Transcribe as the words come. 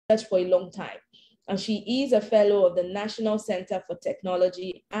for a long time, and she is a fellow of the National Center for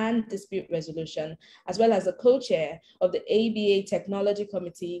Technology and Dispute Resolution, as well as a co-chair of the ABA Technology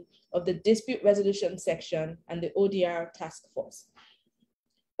Committee of the Dispute Resolution Section and the ODR Task Force.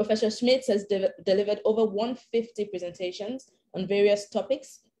 Professor Schmitz has delivered over 150 presentations on various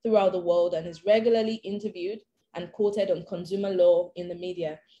topics throughout the world and is regularly interviewed and quoted on consumer law in the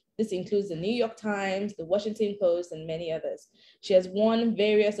media. This includes the New York Times, the Washington Post, and many others. She has won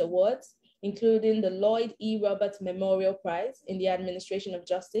various awards, including the Lloyd E. Roberts Memorial Prize in the Administration of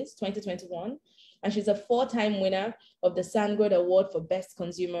Justice 2021, and she's a 4-time winner of the Sandgrove Award for Best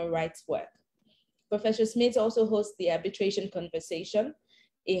Consumer Rights Work. Professor Schmitz also hosts the Arbitration Conversation,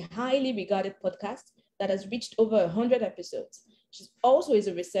 a highly regarded podcast that has reached over 100 episodes. She also is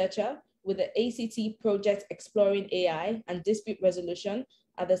a researcher with the ACT project exploring AI and dispute resolution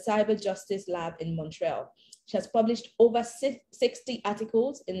at the Cyber Justice Lab in Montreal. She has published over 60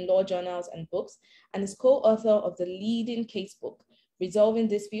 articles in law journals and books and is co-author of the leading case book, Resolving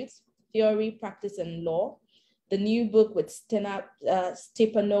Disputes, Theory, Practice, and Law, the new book with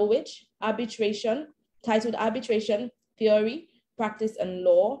Stepanovich, titled Arbitration, Theory, Practice, and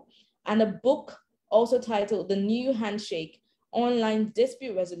Law, and a book also titled The New Handshake, Online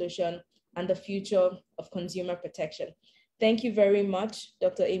Dispute Resolution and the Future of Consumer Protection. Thank you very much,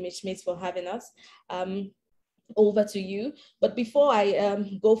 Dr. Amy Schmitz, for having us. Over to you. But before I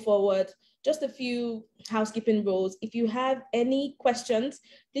go forward, just a few housekeeping rules. If you have any questions,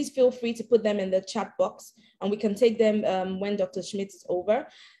 please feel free to put them in the chat box and we can take them when Dr. Schmitz is over.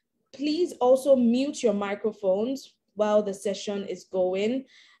 Please also mute your microphones while the session is going.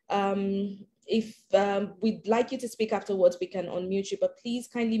 If we'd like you to speak afterwards, we can unmute you, but please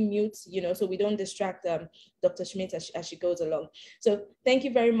kindly mute, so we don't distract Dr. Schmitz as she goes along. So thank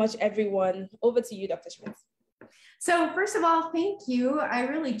you very much, everyone. Over to you, Dr. Schmitz. So first of all, thank you. I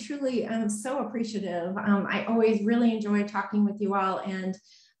really, truly am so appreciative. I always really enjoy talking with you all, and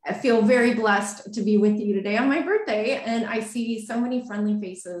I feel very blessed to be with you today on my birthday. And I see so many friendly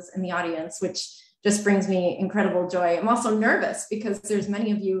faces in the audience, which just brings me incredible joy. I'm also nervous because there's many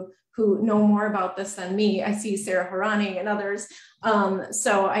of you who know more about this than me. I see Sarah Harani and others.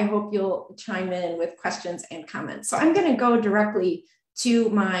 So I hope you'll chime in with questions and comments. So I'm gonna go directly to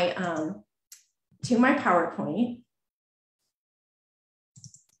my PowerPoint.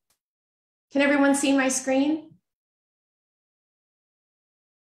 Can everyone see my screen?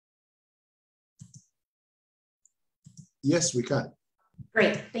 Yes, we can.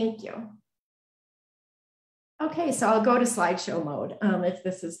 Great, thank you. Okay, so I'll go to slideshow mode if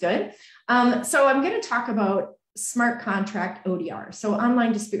this is good. So I'm going to talk about smart contract ODR, so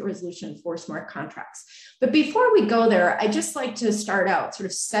online dispute resolution for smart contracts. But before we go there, I just like to start out sort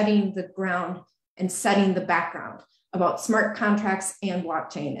of setting the ground and setting the background about smart contracts and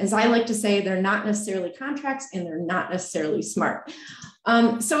blockchain. As I like to say, they're not necessarily contracts and they're not necessarily smart.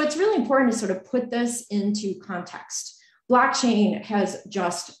 So it's really important to sort of put this into context. Blockchain has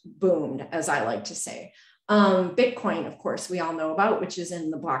just boomed, as I like to say. Bitcoin, of course, we all know about, which is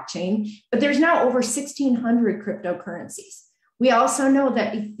in the blockchain, but there's now over 1,600 cryptocurrencies. We also know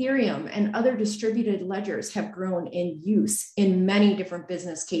that Ethereum and other distributed ledgers have grown in use in many different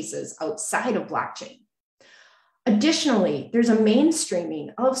business cases outside of blockchain. Additionally, there's a mainstreaming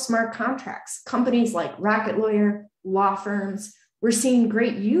of smart contracts. Companies like Rocket Lawyer, law firms, we're seeing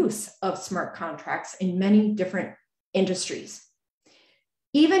great use of smart contracts in many different industries.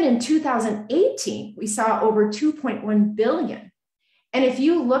 Even in 2018, we saw over 2.1 billion. And if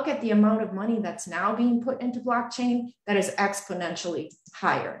you look at the amount of money that's now being put into blockchain, that is exponentially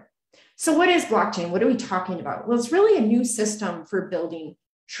higher. So what is blockchain? What are we talking about? Well, it's really a new system for building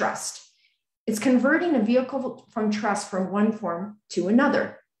trust. It's converting a vehicle from trust from one form to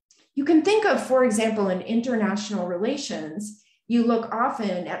another. You can think of, for example, in international relations, you look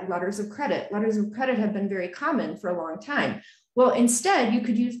often at letters of credit. Letters of credit have been very common for a long time. Well, instead, you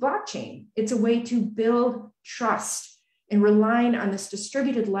could use blockchain. It's a way to build trust and relying on this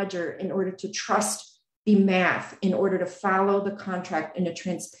distributed ledger in order to trust the math, in order to follow the contract in a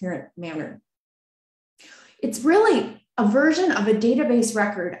transparent manner. It's really a version of a database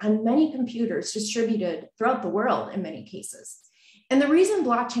record on many computers distributed throughout the world in many cases. And the reason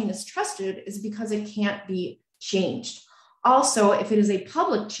blockchain is trusted is because it can't be changed. Also, if it is a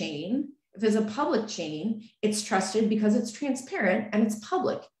public chain, it's trusted because it's transparent and it's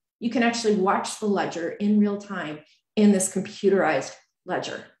public. You can actually watch the ledger in real time in this computerized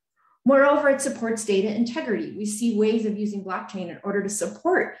ledger. Moreover, it supports data integrity. We see ways of using blockchain in order to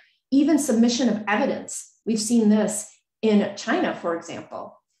support even submission of evidence. We've seen this in China, for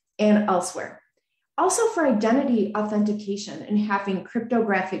example, and elsewhere. Also for identity authentication and having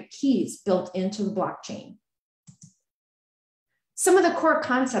cryptographic keys built into the blockchain. Some of the core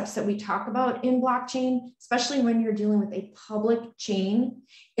concepts that we talk about in blockchain, especially when you're dealing with a public chain,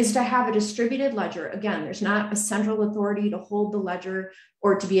 is to have a distributed ledger. Again, there's not a central authority to hold the ledger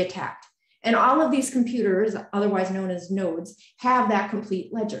or to be attacked. And all of these computers, otherwise known as nodes, have that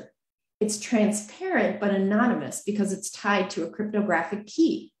complete ledger. It's transparent but anonymous because it's tied to a cryptographic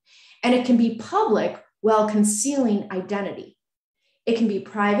key. And it can be public while concealing identity. It can be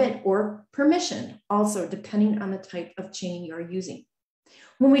private or permissioned, also depending on the type of chain you're using.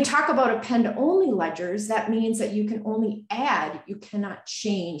 When we talk about append-only ledgers, that means that you can only add, you cannot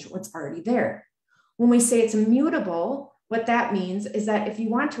change what's already there. When we say it's immutable, what that means is that if you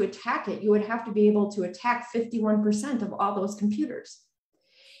want to attack it, you would have to be able to attack 51% of all those computers.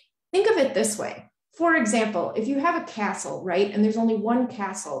 Think of it this way. For example, if you have a castle, right, and there's only one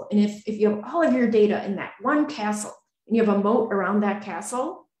castle, and if you have all of your data in that one castle, and you have a moat around that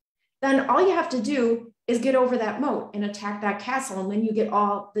castle, then all you have to do is get over that moat and attack that castle, and then you get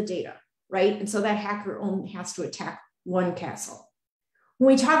all the data, right? And so that hacker only has to attack one castle. When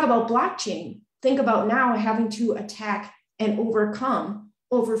we talk about blockchain, think about now having to attack and overcome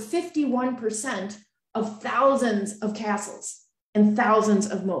over 51% of thousands of castles and thousands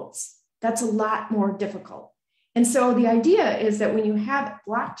of moats. That's a lot more difficult. And so the idea is that when you have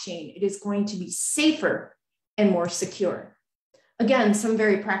blockchain, it is going to be safer and more secure. Again, some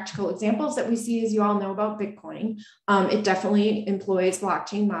very practical examples that we see, as you all know about Bitcoin. It definitely employs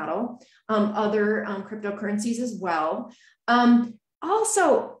blockchain model, other cryptocurrencies as well.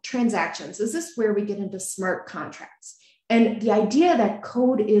 Also transactions. This is where we get into smart contracts. And the idea that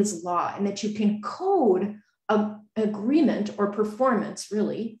code is law and that you can code an agreement or performance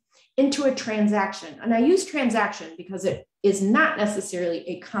really into a transaction. And I use transaction because it is not necessarily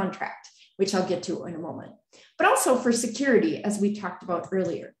a contract, which I'll get to in a moment, but also for security, as we talked about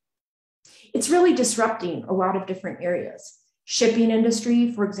earlier. It's really disrupting a lot of different areas. Shipping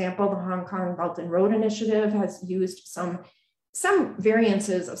industry, for example, the Hong Kong Belt and Road Initiative has used some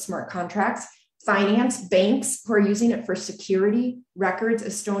variances of smart contracts. Finance, banks who are using it for security, records,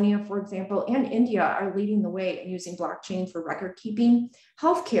 Estonia, for example, and India are leading the way in using blockchain for record keeping.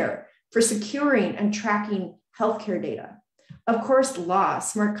 Healthcare, for securing and tracking healthcare data. Of course, law,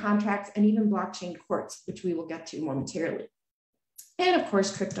 smart contracts, and even blockchain courts, which we will get to momentarily. And of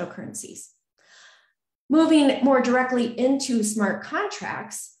course, cryptocurrencies. Moving more directly into smart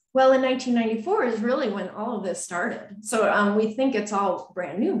contracts, well, in 1994 is really when all of this started. So we think it's all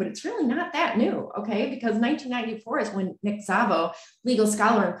brand new, but it's really not that new, okay? Because 1994 is when Nick Szabo, legal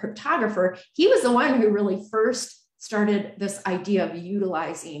scholar and cryptographer, he was the one who really first started this idea of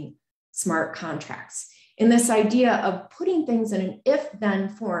utilizing smart contracts. And this idea of putting things in an if-then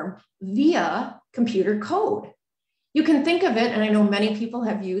form via computer code. You can think of it, and I know many people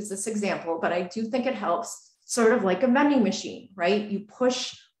have used this example, but I do think it helps, sort of like a vending machine, right? You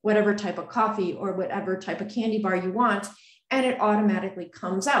push whatever type of coffee or whatever type of candy bar you want, and it automatically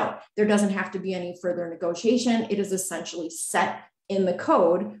comes out. There doesn't have to be any further negotiation. It is essentially set in the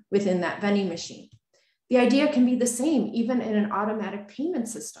code within that vending machine. The idea can be the same even in an automatic payment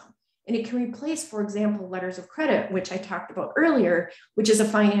system. And it can replace, for example, letters of credit, which I talked about earlier, which is a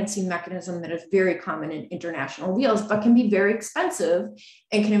financing mechanism that is very common in international deals, but can be very expensive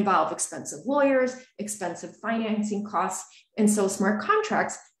and can involve expensive lawyers, expensive financing costs. And so smart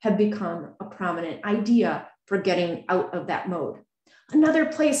contracts have become a prominent idea for getting out of that mode. Another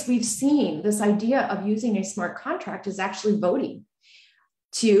place we've seen this idea of using a smart contract is actually voting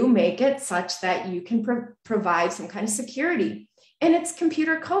to make it such that you can provide some kind of security. And it's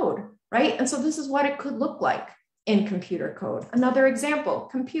computer code, right? And so this is what it could look like in computer code. Another example,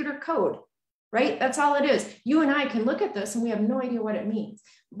 computer code, right? That's all it is. You and I can look at this and we have no idea what it means.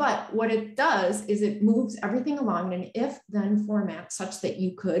 But what it does is it moves everything along in an if-then format such that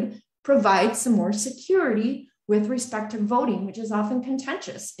you could provide some more security with respect to voting, which is often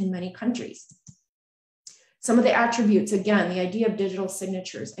contentious in many countries. Some of the attributes, again, the idea of digital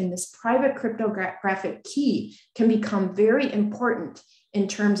signatures and this private cryptographic key can become very important in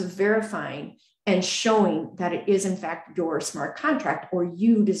terms of verifying and showing that it is in fact your smart contract or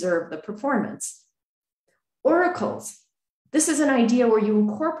you deserve the performance. Oracles. This is an idea where you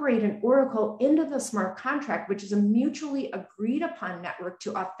incorporate an oracle into the smart contract, which is a mutually agreed upon network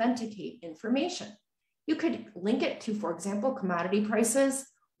to authenticate information. You could link it to, for example, commodity prices,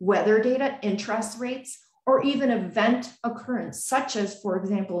 weather data, interest rates, or even event occurrence, such as, for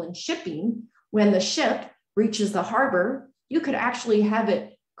example, in shipping, when the ship reaches the harbor, you could actually have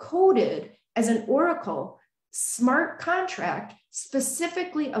it coded as an oracle smart contract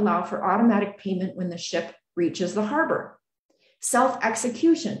specifically allow for automatic payment when the ship reaches the harbor.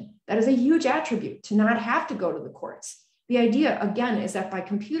 Self-execution, that is a huge attribute to not have to go to the courts. The idea, again, is that by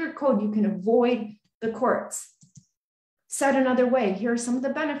computer code, you can avoid the courts. Said another way, here are some of the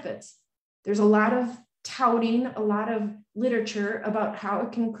benefits. There's a lot of touting, a lot of literature about how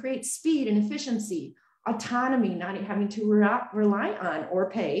it can create speed and efficiency, autonomy, not having to rely on or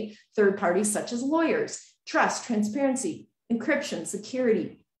pay third parties such as lawyers, trust, transparency, encryption,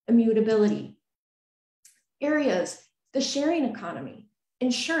 security, immutability. Areas, the sharing economy,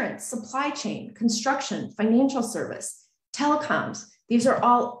 insurance, supply chain, construction, financial service, telecoms. These are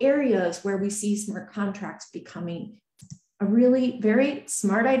all areas where we see smart contracts becoming a really very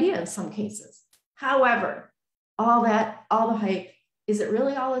smart idea in some cases. However, all the hype, is it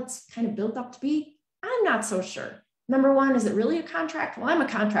really all it's kind of built up to be? I'm not so sure. Number one, is it really a contract? Well, I'm a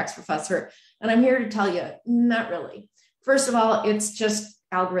contracts professor, and I'm here to tell you, not really. First of all, it's just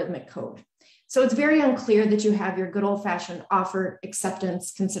algorithmic code. So it's very unclear that you have your good old-fashioned offer,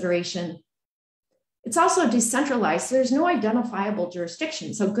 acceptance, consideration. It's also decentralized, so there's no identifiable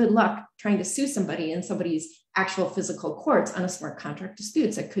jurisdiction. So good luck trying to sue somebody in somebody's actual physical courts on a smart contract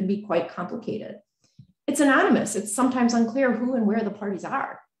disputes. It could be quite complicated. It's anonymous. It's sometimes unclear who and where the parties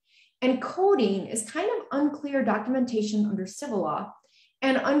are. And coding is kind of unclear documentation under civil law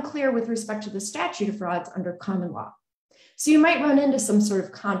and unclear with respect to the statute of frauds under common law. So you might run into some sort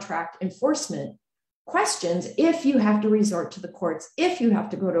of contract enforcement questions if you have to resort to the courts, if you have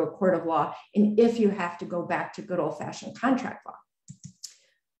to go to a court of law, and if you have to go back to good old-fashioned contract law.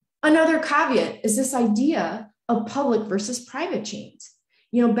 Another caveat is this idea of public versus private chains.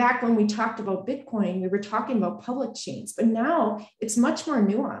 You know, back when we talked about Bitcoin, we were talking about public chains, but now it's much more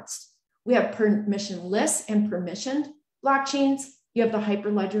nuanced. We have permissionless and permissioned blockchains. You have the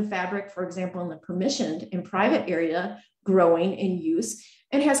Hyperledger fabric, for example, in the permissioned and private area growing in use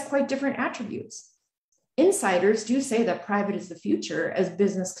and has quite different attributes. Insiders do say that private is the future as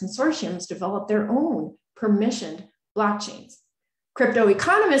business consortiums develop their own permissioned blockchains. Crypto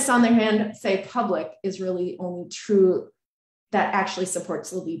economists, on their hand, say public is really only true that actually supports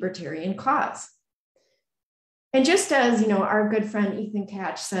the libertarian cause. And just as, you know, our good friend Ethan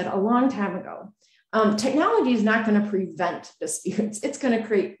Katch said a long time ago, technology is not going to prevent disputes. It's going to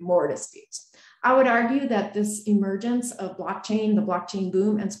create more disputes. I would argue that this emergence of blockchain, the blockchain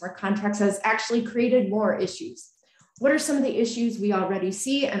boom, and smart contracts has actually created more issues. What are some of the issues we already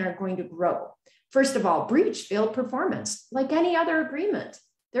see and are going to grow? First of all, breach, failed performance. Like any other agreement,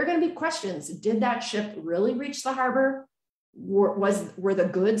 there are going to be questions. Did that ship really reach the harbor? Were the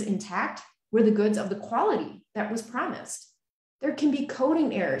goods intact? Were the goods of the quality that was promised? There can be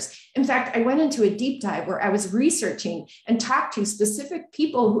coding errors. In fact, I went into a deep dive where I was researching and talked to specific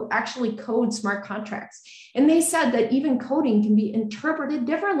people who actually code smart contracts. And they said that even coding can be interpreted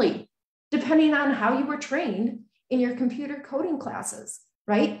differently depending on how you were trained in your computer coding classes,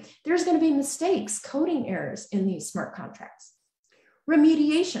 right? There's going to be mistakes, coding errors in these smart contracts.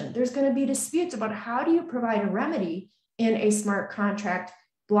 Remediation, there's going to be disputes about how do you provide a remedy in a smart contract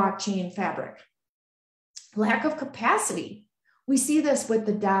blockchain fabric. Lack of capacity. We see this with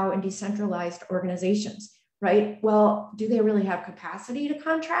the DAO and decentralized organizations, right? Well, do they really have capacity to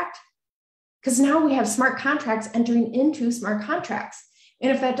contract? Because now we have smart contracts entering into smart contracts.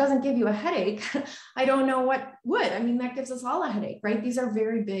 And if that doesn't give you a headache, I don't know what would. I mean, that gives us all a headache, right? These are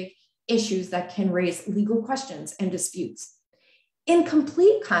very big issues that can raise legal questions and disputes.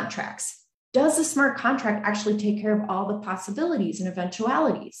 Incomplete contracts. Does the smart contract actually take care of all the possibilities and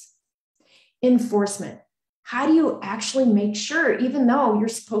eventualities? Enforcement. How do you actually make sure, even though you're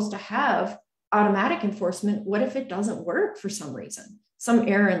supposed to have automatic enforcement, what if it doesn't work for some reason? Some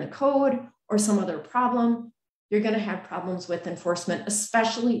error in the code or some other problem? You're going to have problems with enforcement,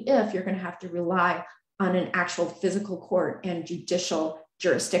 especially if you're going to have to rely on an actual physical court and judicial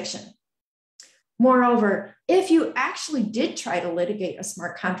jurisdiction. Moreover, if you actually did try to litigate a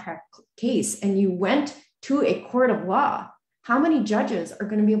smart contract case and you went to a court of law, how many judges are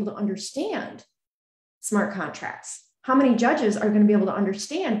going to be able to understand smart contracts? How many judges are going to be able to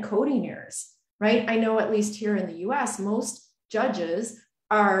understand coding errors, right? I know at least here in the US, most judges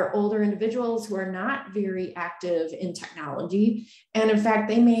are older individuals who are not very active in technology. And in fact,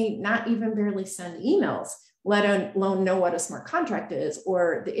 they may not even barely send emails, let alone know what a smart contract is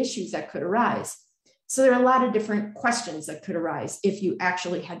or the issues that could arise. So there are a lot of different questions that could arise if you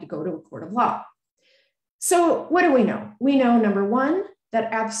actually had to go to a court of law. So what do we know? We know, number one,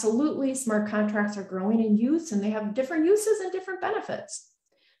 that absolutely smart contracts are growing in use and they have different uses and different benefits.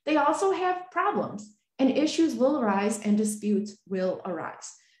 They also have problems and issues will arise and disputes will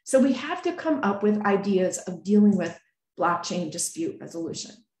arise. So we have to come up with ideas of dealing with blockchain dispute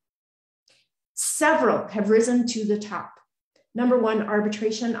resolution. Several have risen to the top. Number one,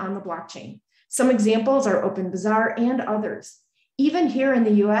 arbitration on the blockchain. Some examples are OpenBazaar and others. Even here in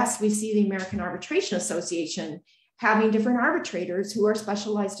the US, we see the American Arbitration Association having different arbitrators who are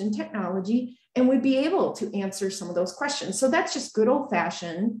specialized in technology and would be able to answer some of those questions. So that's just good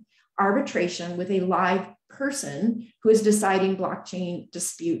old-fashioned arbitration with a live person who is deciding blockchain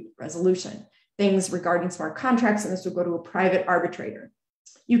dispute resolution. Things regarding smart contracts, and this would go to a private arbitrator.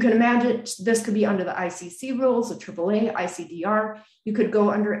 You can imagine this could be under the ICC rules, the AAA, ICDR. You could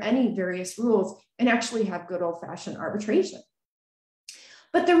go under any various rules and actually have good old-fashioned arbitration.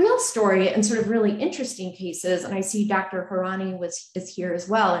 But the real story and sort of really interesting cases, and I see Dr. Harani is here as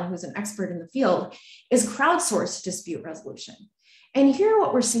well, and who's an expert in the field, is crowdsourced dispute resolution. And here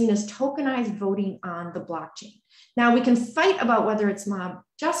what we're seeing is tokenized voting on the blockchain. Now we can fight about whether it's mob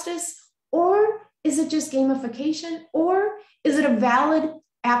justice, or is it just gamification, or is it a valid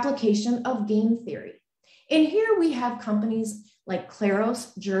application of game theory? And here we have companies like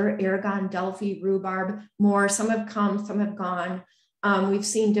Claros, Jur, Aragon, Delphi, Rhubarb, more. Some have come, some have gone. We've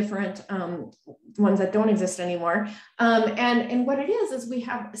seen different ones that don't exist anymore. And what it is we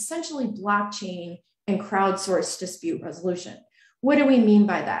have essentially blockchain and crowdsourced dispute resolution. What do we mean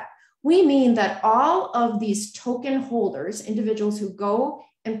by that? We mean that all of these token holders, individuals who go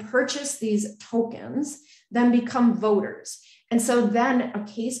and purchase these tokens, then become voters. And so then a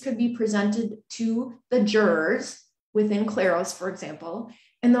case could be presented to the jurors within Claros, for example,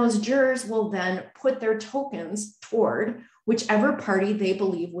 and those jurors will then put their tokens toward whichever party they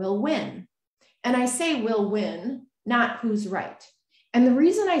believe will win. And I say will win, not who's right. And the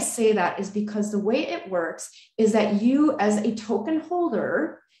reason I say that is because the way it works is that you, as a token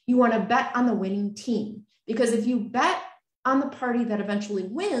holder, you want to bet on the winning team. Because if you bet on the party that eventually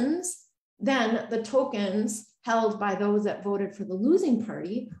wins, then the tokens held by those that voted for the losing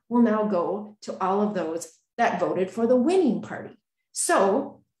party will now go to all of those that voted for the winning party.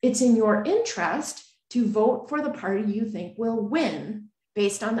 So it's in your interest to vote for the party you think will win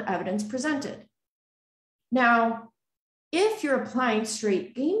based on the evidence presented. Now, if you're applying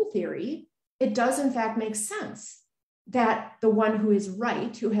straight game theory, it does in fact make sense that the one who is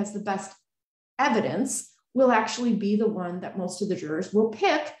right, who has the best evidence, will actually be the one that most of the jurors will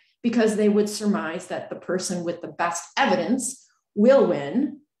pick, because they would surmise that the person with the best evidence will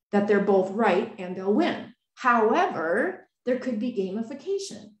win, that they're both right and they'll win. However, there could be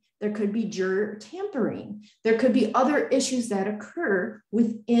gamification. There could be juror tampering. There could be other issues that occur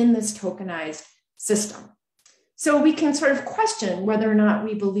within this tokenized system. So we can sort of question whether or not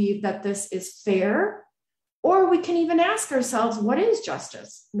we believe that this is fair, or we can even ask ourselves, what is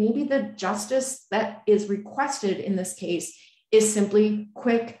justice? Maybe the justice that is requested in this case is simply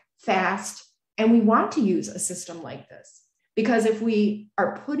quick, fast, and we want to use a system like this. Because if we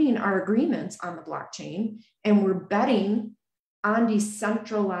are putting our agreements on the blockchain and we're betting on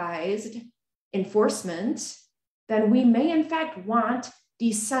decentralized enforcement, then we may in fact want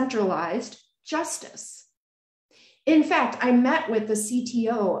decentralized justice. In fact, I met with the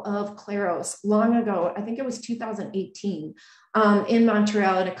CTO of Claros long ago, I think it was 2018, in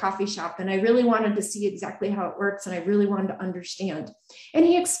Montreal at a coffee shop, and I really wanted to see exactly how it works, and I really wanted to understand. And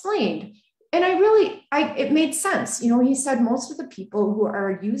he explained, and it made sense. You know, he said most of the people who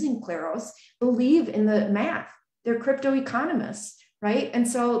are using Claros believe in the math. They're crypto economists, right? And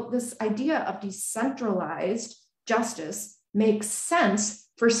so this idea of decentralized justice makes sense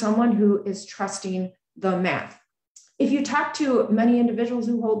for someone who is trusting the math. If you talk to many individuals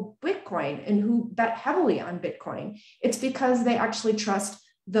who hold Bitcoin and who bet heavily on Bitcoin, it's because they actually trust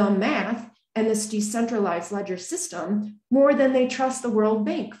the math and this decentralized ledger system more than they trust the World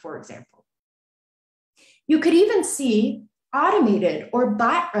Bank, for example. You could even see automated or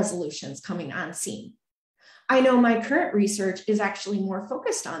bot resolutions coming on scene. I know my current research is actually more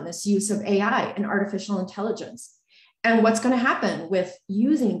focused on this use of AI and artificial intelligence and what's going to happen with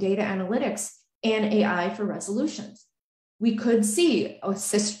using data analytics and AI for resolutions. We could see a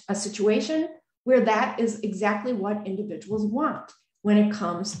situation where that is exactly what individuals want when it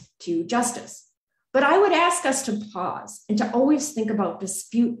comes to justice. But I would ask us to pause and to always think about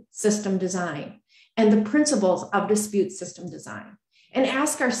dispute system design and the principles of dispute system design. And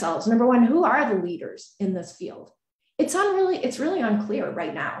ask ourselves, number one, who are the leaders in this field? It's really unclear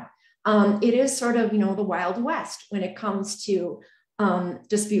right now. It is sort of, the Wild West when it comes to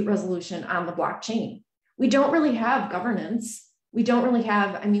dispute resolution on the blockchain. We don't really have governance. We don't really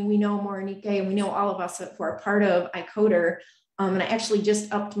have, we know Morenike, and we know all of us who are part of iCoder. And I actually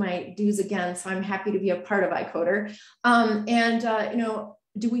just upped my dues again, so I'm happy to be a part of iCoder.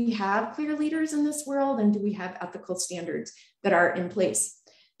 do we have clear leaders in this world? And do we have ethical standards that are in place?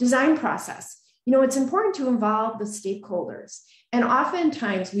 Design process. It's important to involve the stakeholders. And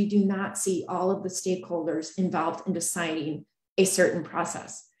oftentimes we do not see all of the stakeholders involved in deciding a certain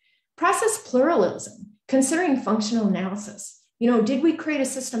process. Process pluralism, considering functional analysis. Did we create a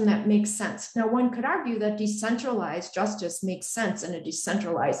system that makes sense? Now, one could argue that decentralized justice makes sense in a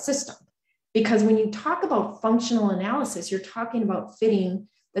decentralized system, because when you talk about functional analysis, you're talking about fitting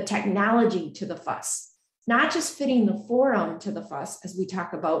the technology to the fuss, not just fitting the forum to the fuss, as we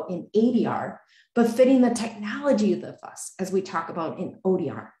talk about in ADR, but fitting the technology of the fuss, as we talk about in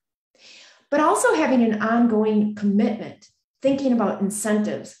ODR. But also having an ongoing commitment, thinking about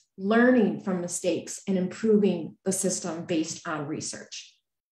incentives, learning from mistakes, and improving the system based on research.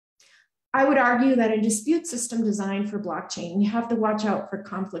 I would argue that in dispute system design for blockchain, we have to watch out for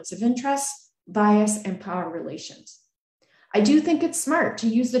conflicts of interest, bias, and power relations. I do think it's smart to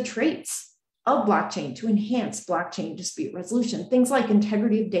use the traits of blockchain to enhance blockchain dispute resolution, things like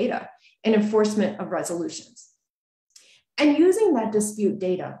integrity of data and enforcement of resolutions. And using that dispute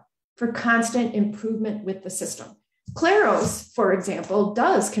data for constant improvement with the system. Claros, for example,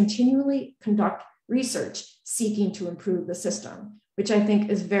 does continually conduct research seeking to improve the system, which I think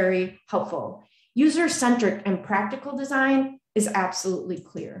is very helpful. User-centric and practical design is absolutely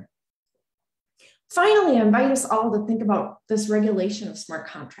clear. Finally, I invite us all to think about this regulation of smart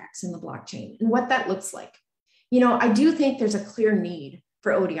contracts in the blockchain and what that looks like. I do think there's a clear need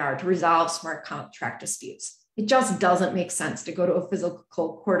for ODR to resolve smart contract disputes. It just doesn't make sense to go to a physical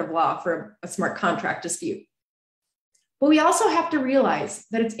court of law for a smart contract dispute. But we also have to realize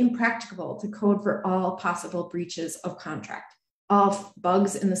that it's impracticable to code for all possible breaches of contract, all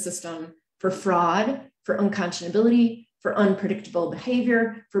bugs in the system, for fraud, for unconscionability, for unpredictable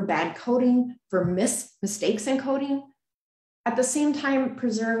behavior, for bad coding, for mistakes in coding, at the same time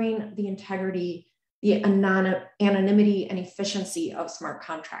preserving the integrity, the anonymity, and efficiency of smart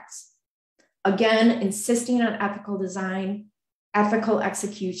contracts. Again, insisting on ethical design, ethical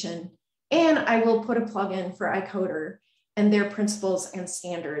execution, and I will put a plug in for iCoder and their principles and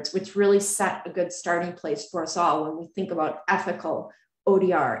standards, which really set a good starting place for us all when we think about ethical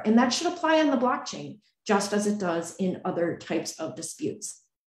ODR. And that should apply on the blockchain, just as it does in other types of disputes.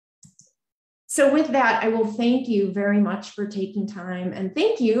 So with that, I will thank you very much for taking time, and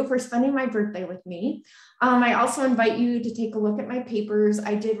thank you for spending my birthday with me. I also invite you to take a look at my papers.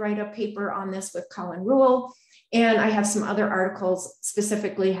 I did write a paper on this with Colin Rule, and I have some other articles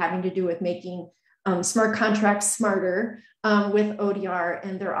specifically having to do with making smart contracts smarter with ODR,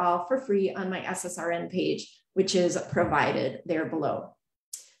 and they're all for free on my SSRN page, which is provided there below.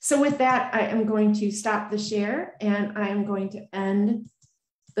 So with that, I am going to stop the share, and I am going to end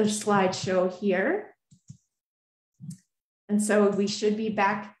the slideshow here. And so we should be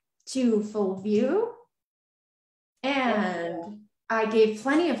back to full view. And I gave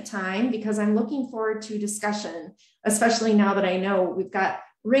plenty of time because I'm looking forward to discussion, especially now that I know we've got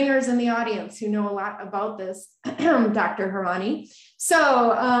ringers in the audience who know a lot about this, Dr. Harani.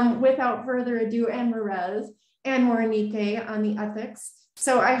 So without further ado, and Merez and Morinike on the ethics.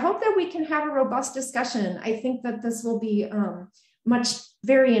 So I hope that we can have a robust discussion. I think that this will be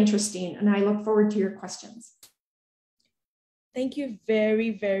very interesting, and I look forward to your questions. Thank you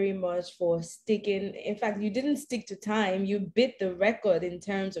very, very much for sticking. In fact, you didn't stick to time. You beat the record in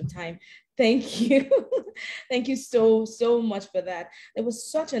terms of time. Thank you. Thank you so, so much for that. It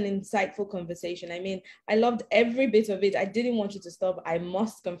was such an insightful conversation. I mean, I loved every bit of it. I didn't want you to stop. I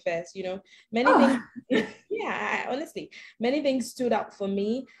must confess, many things, honestly, many things stood out for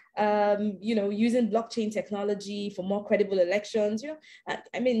me. Using blockchain technology for more credible elections,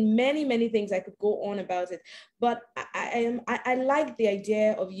 I mean, many things. I could go on about it, but I like the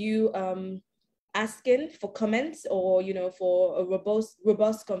idea of you asking for comments or, for a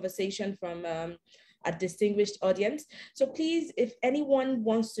robust conversation from a distinguished audience. So please, if anyone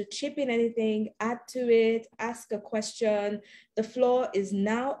wants to chip in anything, add to it, ask a question, the floor is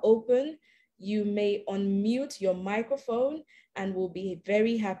now open. You may unmute your microphone and we'll be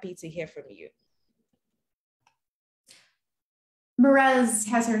very happy to hear from you. Merez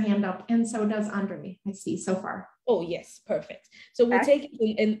has her hand up, and so does Andre, I see so far. Oh, yes, perfect. So we'll take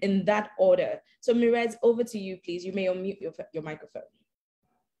it in that order. So Merez, over to you, please. You may unmute your microphone.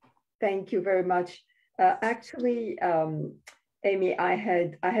 Thank you very much. Actually, Amy, I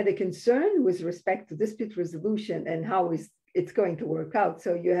had a concern with respect to dispute resolution and how it's going to work out.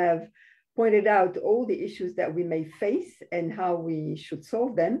 So you have pointed out all the issues that we may face and how we should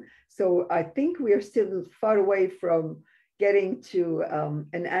solve them. So I think we are still far away from getting to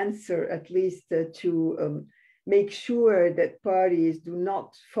an answer, at least to make sure that parties do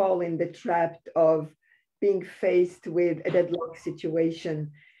not fall in the trap of being faced with a deadlock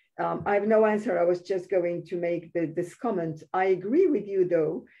situation? I have no answer. I was just going to make this comment. I agree with you,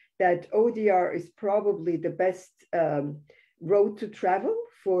 though, that ODR is probably the best road to travel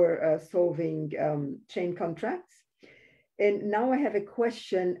for solving chain contracts. And now I have a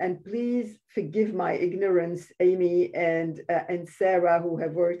question, and please forgive my ignorance, Amy and Sarah, who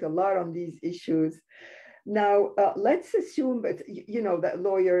have worked a lot on these issues. Now, let's assume that, you know, that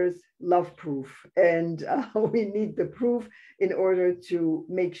lawyers love proof, and we need the proof in order to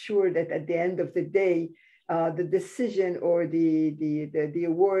make sure that at the end of the day, the decision or the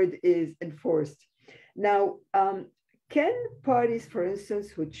award is enforced. Now, can parties, for instance,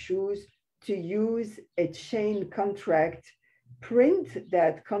 who choose to use a chain contract, print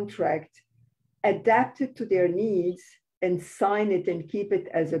that contract, adapt it to their needs, and sign it and keep it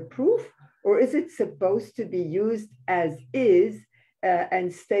as a proof? Or is it supposed to be used as is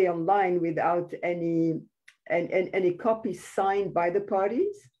and stay online without any copies signed by the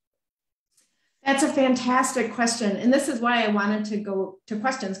parties? That's a fantastic question. And this is why I wanted to go to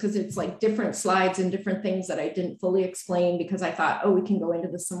questions, because it's like different slides and different things that I didn't fully explain, because I thought, oh, we can go into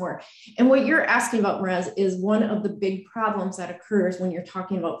this some more. And what you're asking about, Mirez, is one of the big problems that occurs when you're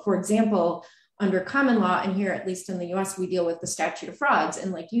talking about, for example, under common law, and here, at least in the US, we deal with the statute of frauds.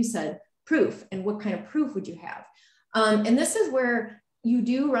 And like you said, proof, and what kind of proof would you have? And this is where you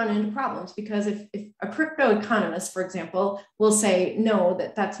do run into problems, because if a crypto economist, for example, will say, no,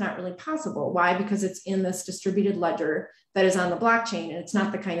 that's not really possible. Why? Because it's in this distributed ledger that is on the blockchain, and it's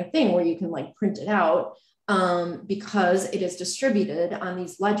not the kind of thing where you can like print it out, because it is distributed on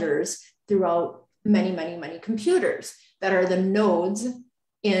these ledgers throughout many, many, many computers that are the nodes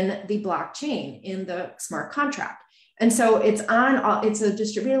in the blockchain, in the smart contract. And so it's a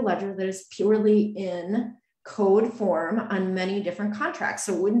distributed ledger that is purely in code form on many different contracts.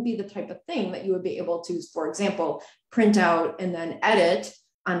 So it wouldn't be the type of thing that you would be able to, for example, print out and then edit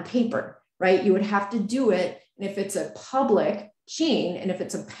on paper, right? You would have to do it. And if it's a public chain, and if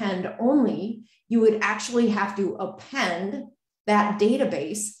it's append only, you would actually have to append that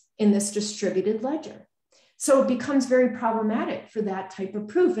database in this distributed ledger. So it becomes very problematic for that type of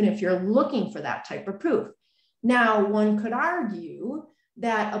proof. And if you're looking for that type of proof, now one could argue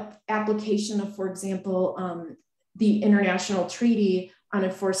that an application of, for example, the International Treaty on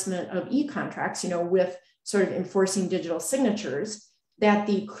Enforcement of E-Contracts, you know, with sort of enforcing digital signatures, that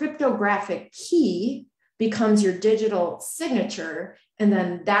the cryptographic key becomes your digital signature, and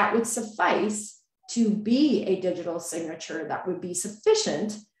then that would suffice to be a digital signature that would be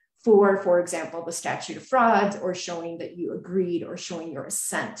sufficient for example, the statute of frauds, or showing that you agreed, or showing your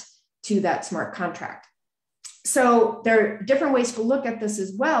assent to that smart contract. So there are different ways to look at this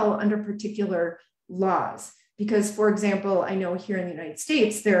as well under particular laws, because, for example, I know here in the United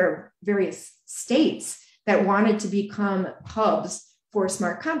States, there are various states that wanted to become hubs for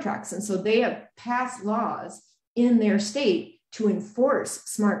smart contracts. And so they have passed laws in their state to enforce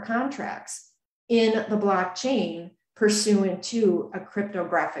smart contracts in the blockchain pursuant to a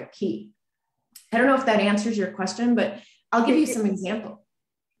cryptographic key. I don't know if that answers your question, but I'll give you some examples.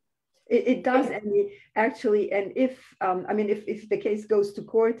 It does, Amy, actually. And if the case goes to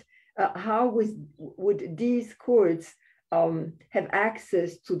court, how would these courts have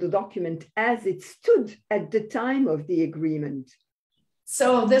access to the document as it stood at the time of the agreement?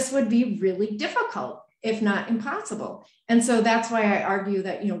 So this would be really difficult, if not impossible. And so that's why I argue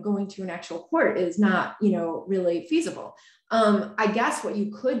that, you know, going to an actual court is not, you know, really feasible. I guess what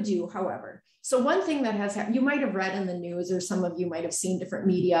you could do, however, so one thing that has happened, you might have read in the news, or some of you might have seen different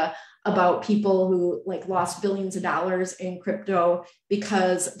media about people who like lost billions of dollars in crypto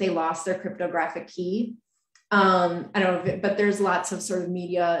because they lost their cryptographic key. I don't know, but there's lots of sort of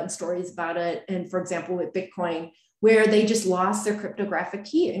media and stories about it. And for example, with Bitcoin, where they just lost their cryptographic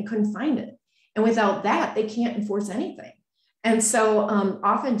key and couldn't find it. And without that, they can't enforce anything. And so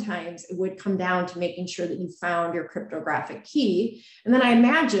oftentimes it would come down to making sure that you found your cryptographic key. And then I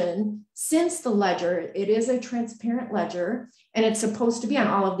imagine, since the ledger, it is a transparent ledger, and it's supposed to be on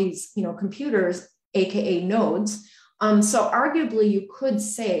all of these, you know, computers, AKA nodes. So arguably you could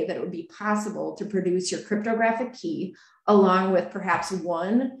say that it would be possible to produce your cryptographic key along with perhaps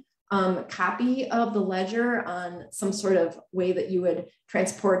one copy of the ledger on some sort of way that you would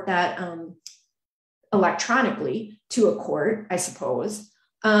transport that electronically to a court, I suppose,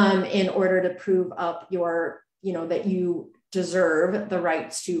 in order to prove up your, you know, that you deserve the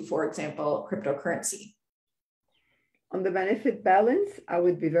rights to, for example, cryptocurrency. on the benefit balance, I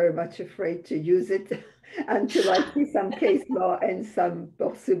would be very much afraid to use it until I see some case law and some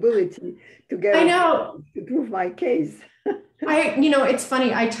possibility to to prove my case. It's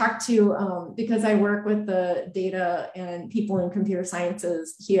funny. I talked to, because I work with the data and people in computer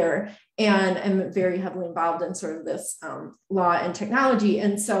sciences here, and I'm very heavily involved in sort of this law and technology.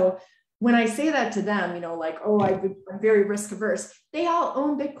 And so when I say that to them, like, oh, I'm very risk averse, they all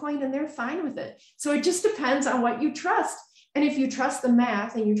own Bitcoin and they're fine with it. So it just depends on what you trust. And if you trust the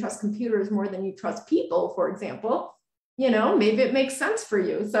math and you trust computers more than you trust people, for example, maybe it makes sense for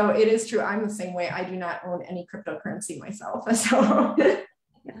you. So it is true. I'm the same way. I do not own any cryptocurrency myself. So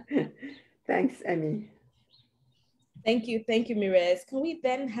thanks, Amy. Thank you. Thank you, Mirez. Can we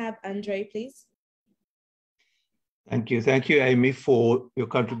then have Andre, please? Thank you. Thank you, Amy, for your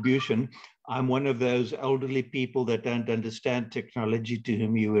contribution. I'm one of those elderly people that don't understand technology to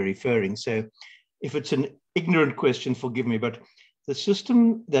whom you were referring. So if it's an ignorant question, forgive me, but the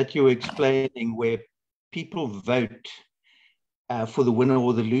system that you're explaining where people vote for the winner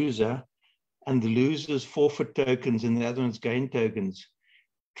or the loser, and the losers forfeit tokens and the other ones gain tokens,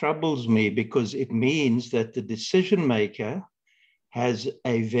 troubles me, because it means that the decision maker has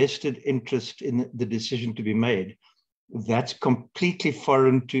a vested interest in the decision to be made. That's completely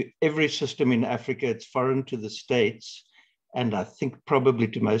foreign to every system in Africa. It's foreign to the States, and I think probably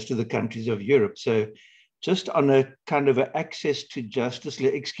to most of the countries of Europe. So just on a kind of an access to justice,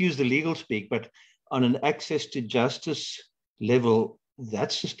 excuse the legal speak, but on an access to justice level,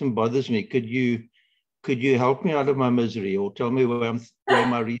 that system bothers me. Could you help me out of my misery, or tell me where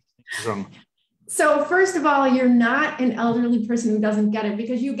my reasoning is wrong? So first of all, you're not an elderly person who doesn't get it,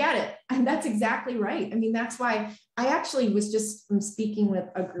 because you get it. And that's exactly right. I mean, that's why I actually was just speaking with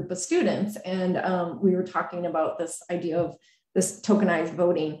a group of students, and we were talking about this idea of this tokenized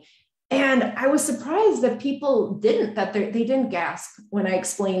voting. And I was surprised that people they didn't gasp when I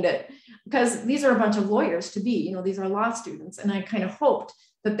explained it, because these are a bunch of lawyers to be, these are law students. And I kind of hoped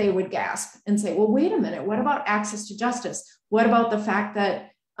that they would gasp and say, well, wait a minute, what about access to justice? What about the fact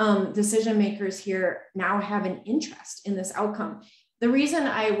that decision makers here now have an interest in this outcome? The reason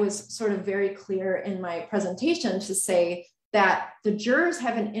I was sort of very clear in my presentation to say that the jurors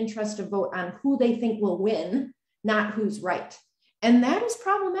have an interest to vote on who they think will win, not who's right. And that is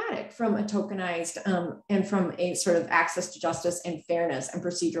problematic from a tokenized and from a sort of access to justice and fairness and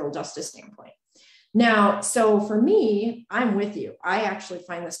procedural justice standpoint. Now, so for me, I'm with you. I actually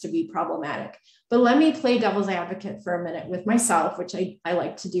find this to be problematic. But let me play devil's advocate for a minute with myself, which I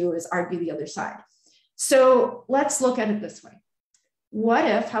like to do, is argue the other side. So let's look at it this way. What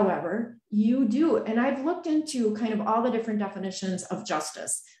if, however, you do, and I've looked into kind of all the different definitions of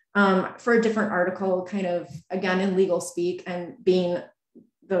justice for a different article, kind of, again, in legal speak, and being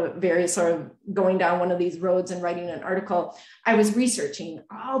the very sort of going down one of these roads and writing an article, I was researching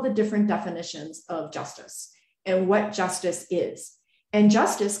all the different definitions of justice and what justice is. And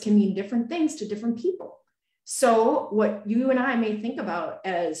justice can mean different things to different people. So what you and I may think about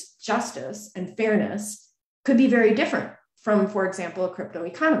as justice and fairness could be very different from, for example, a crypto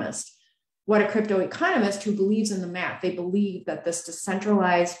economist. What a crypto economist who believes in the math, they believe that this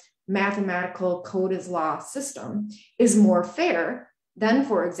decentralized mathematical code as law system is more fair than,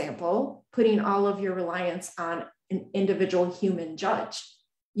 for example, putting all of your reliance on an individual human judge.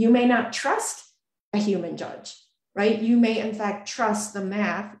 You may not trust a human judge, right? You may, in fact, trust the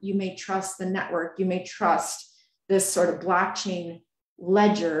math. You may trust the network. You may trust this sort of blockchain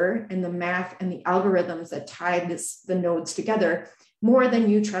ledger and the math and the algorithms that tie the nodes together more than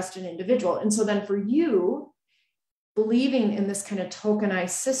you trust an individual. And so then for you, believing in this kind of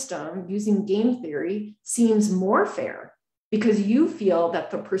tokenized system using game theory seems more fair because you feel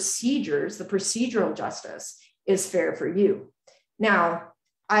that the procedures, the procedural justice is fair for you. Now,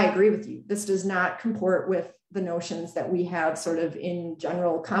 I agree with you. This does not comport with the notions that we have sort of in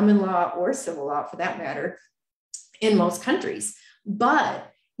general common law or civil law, for that matter, in most countries. But,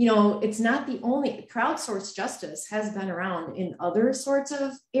 it's not the only. Crowdsourced justice has been around in other sorts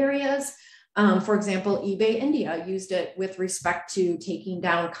of areas. For example, eBay India used it with respect to taking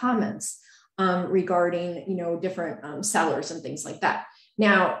down comments regarding, different sellers and things like that.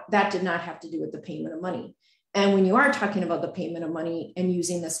 Now, that did not have to do with the payment of money. And when you are talking about the payment of money and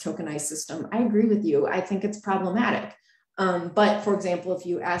using this tokenized system, I agree with you. I think it's problematic. But for example, if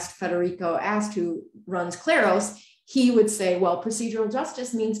you asked Federico Ast, who runs Claros, he would say, well, procedural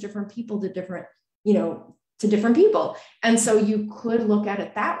justice means different people to different people. And so you could look at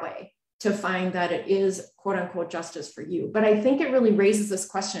it that way to find that it is quote unquote justice for you. But I think it really raises this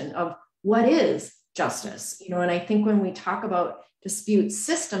question of what is justice? And I think when we talk about dispute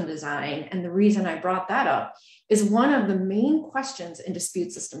system design, and the reason I brought that up is one of the main questions in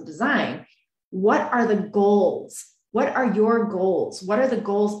dispute system design. What are the goals? What are your goals? What are the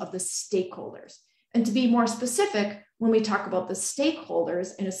goals of the stakeholders? And to be more specific, when we talk about the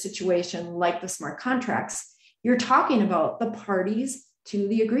stakeholders in a situation like the smart contracts, you're talking about the parties to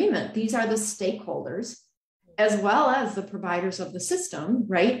the agreement. These are the stakeholders, as well as the providers of the system,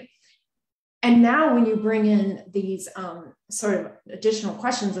 right? And now when you bring in these sort of additional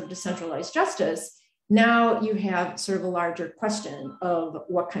questions of decentralized justice, now you have sort of a larger question of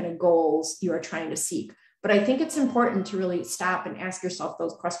what kind of goals you are trying to seek. But I think it's important to really stop and ask yourself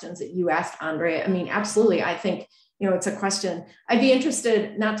those questions that you asked, Andre. I mean, absolutely. I think, it's a question. I'd be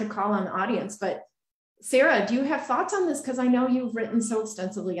interested, not to call on the audience, but Sarah, do you have thoughts on this? Because I know you've written so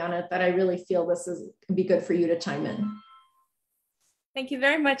extensively on it that I really feel this can be good for you to chime in. Thank you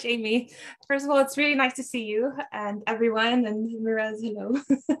very much, Amy. First of all, it's really nice to see you and everyone, and Miraz,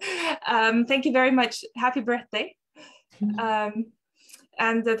 thank you very much. Happy birthday.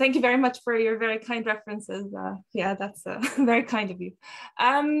 And thank you very much for your very kind references. Yeah, that's very kind of you.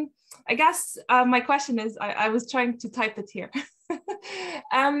 I guess my question is, I was trying to type it here.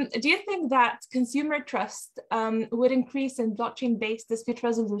 Do you think that consumer trust would increase in blockchain-based dispute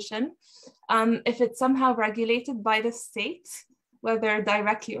resolution if it's somehow regulated by the state, whether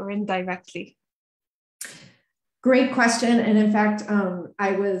directly or indirectly? Great question. And in fact,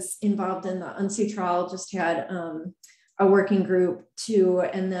 I was involved in the UNSI trial, just had a working group too.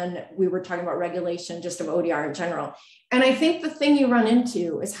 And then we were talking about regulation just of ODR in general. And I think the thing you run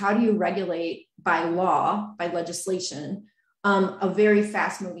into is how do you regulate by law, by legislation, a very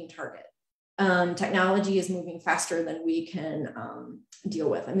fast moving target. Technology is moving faster than we can deal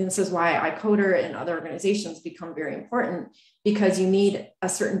with. I mean, this is why iCoder and other organizations become very important, because you need a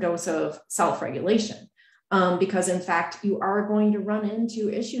certain dose of self-regulation. Because in fact, you are going to run into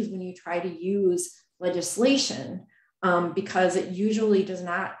issues when you try to use legislation, because it usually does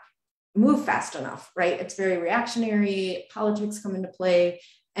not move fast enough, right? It's very reactionary, politics come into play.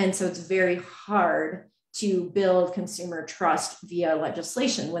 And so it's very hard to build consumer trust via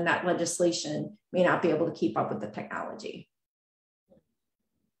legislation when that legislation may not be able to keep up with the technology.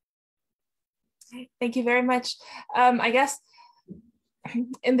 Thank you very much. I guess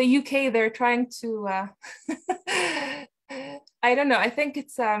in the UK, they're trying to, I don't know, I think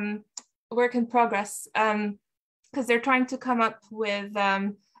it's work in progress, because they're trying to come up with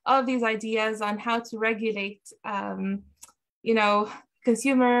all of these ideas on how to regulate,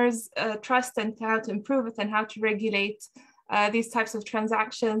 consumers' trust and how to improve it and how to regulate these types of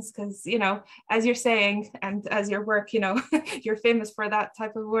transactions. Because, as you're saying, and as your work, you're famous for that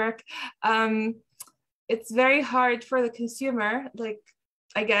type of work. It's very hard for the consumer,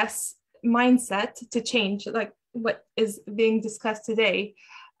 I guess, mindset to change, like what is being discussed today.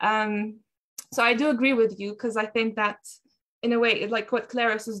 So I do agree with you, because I think that in a way, like what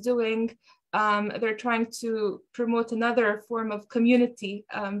Claros is doing, they're trying to promote another form of community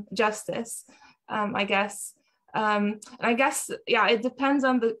justice, I guess. I guess, yeah, it depends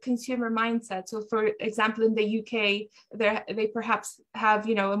on the consumer mindset. So for example, in the UK, they perhaps have,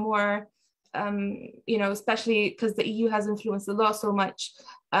 a more, especially because the EU has influenced the law so much,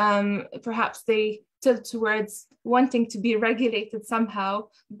 perhaps they tilt towards wanting to be regulated somehow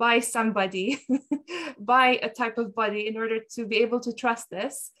by somebody, by a type of body, in order to be able to trust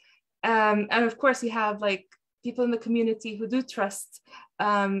this. And of course, you have people in the community who do trust,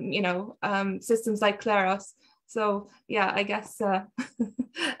 systems like Claros. So yeah, I guess,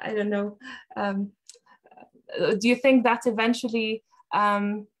 I don't know. Do you think that eventually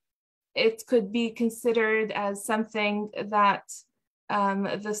it could be considered as something that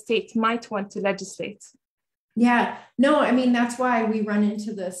the state might want to legislate? Yeah, no, I mean, that's why we run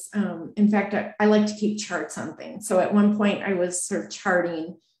into this. In fact, I like to keep charts on things. So at one point I was sort of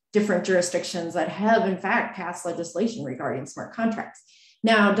charting different jurisdictions that have in fact passed legislation regarding smart contracts.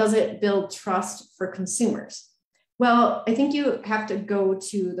 Now, does it build trust for consumers? Well, I think you have to go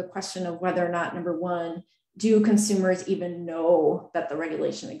to the question of whether or not, number one, do consumers even know that the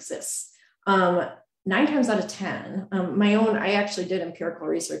regulation exists? 9 times out of 10, I actually did empirical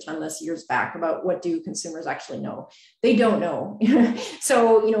research on this years back about what do consumers actually know. They don't know.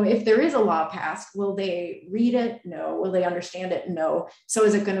 So, if there is a law passed, will they read it? No. Will they understand it? No. So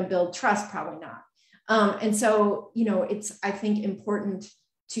is it going to build trust? Probably not. And so, it's, I think, important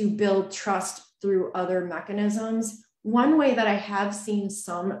to build trust through other mechanisms. One way that I have seen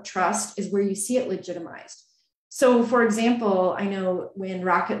some trust is where you see it legitimized. So for example, I know when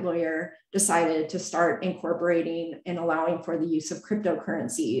Rocket Lawyer decided to start incorporating and allowing for the use of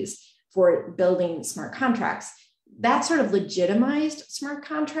cryptocurrencies for building smart contracts, that sort of legitimized smart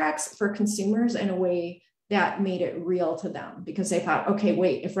contracts for consumers in a way that made it real to them, because they thought, okay,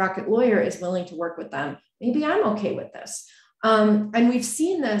 wait, if Rocket Lawyer is willing to work with them, maybe I'm okay with this. And we've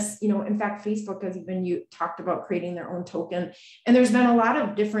seen this, in fact, Facebook has even talked about creating their own token. And there's been a lot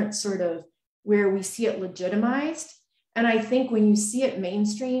of different sort of where we see it legitimized. And I think when you see it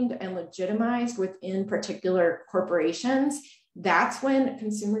mainstreamed and legitimized within particular corporations, that's when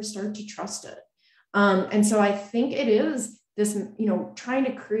consumers start to trust it. And so I think it is this, trying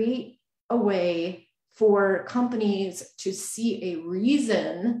to create a way for companies to see a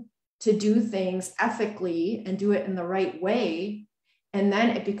reason to do things ethically and do it in the right way. And then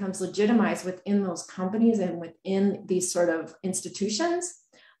it becomes legitimized within those companies and within these sort of institutions.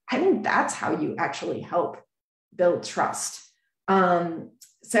 I think that's how you actually help build trust.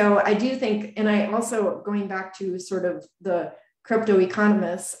 So I do think, and I also, going back to sort of the crypto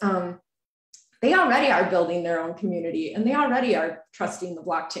economists, they already are building their own community, and they already are trusting the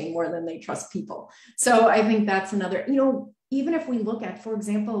blockchain more than they trust people. So I think that's another, even if we look at, for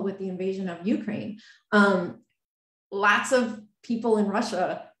example, with the invasion of Ukraine, lots of people in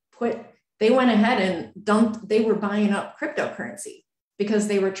Russia they went ahead and they were buying up cryptocurrency because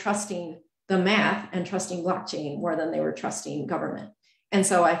they were trusting the math and trusting blockchain more than they were trusting government. And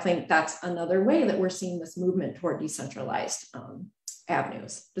so I think that's another way that we're seeing this movement toward decentralized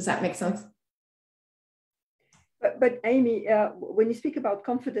avenues. Does that make sense? But Amy, when you speak about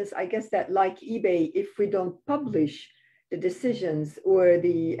confidence, I guess that like eBay, if we don't publish the decisions or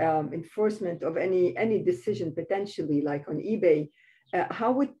the enforcement of any decision potentially, like on eBay,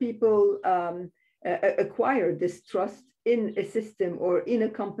 how would people acquire this trust in a system or in a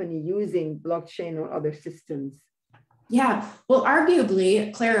company using blockchain or other systems? Yeah, well,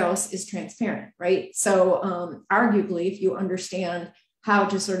 arguably, Claros is transparent, right? So arguably, if you understand how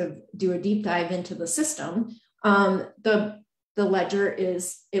to sort of do a deep dive into the system, the ledger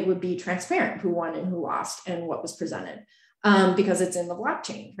it would be transparent who won and who lost and what was presented, because it's in the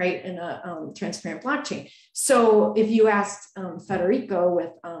blockchain, right? In a transparent blockchain. So if you asked Federico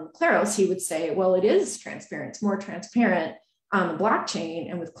with Claros, he would say, well, it is transparent. It's more transparent on the blockchain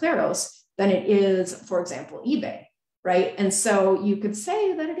and with Claros than it is, for example, eBay, right? And so you could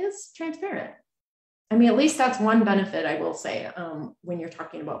say that it is transparent. I mean, at least that's one benefit, I will say, when you're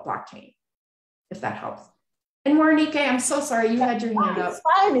talking about blockchain, if that helps. And Morinike, I'm so sorry, you had your hand up.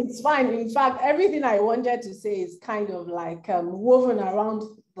 It's fine. In fact, everything I wanted to say is kind of like woven around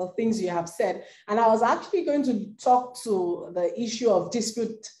the things you have said. And I was actually going to talk to the issue of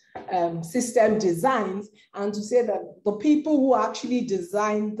dispute system designs, and to say that the people who actually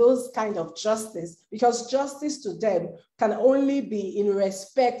design those kind of justice, because justice to them can only be in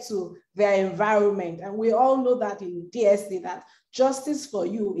respect to their environment. And we all know that in DSD, that justice for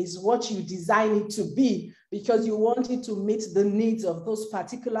you is what you design it to be, because you want it to meet the needs of those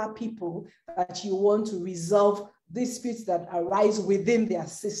particular people that you want to resolve disputes that arise within their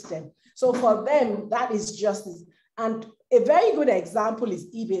system. So for them, that is justice. And a very good example is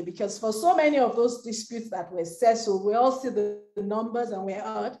eBay, because for so many of those disputes that were settled, we all see the numbers and we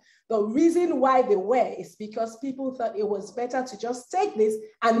heard the reason why they were is because people thought it was better to just take this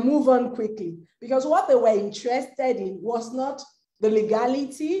and move on quickly. Because what they were interested in was not the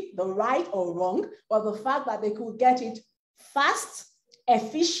legality, the right or wrong, but the fact that they could get it fast,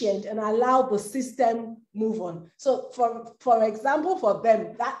 efficient, and allow the system move on. So for example, for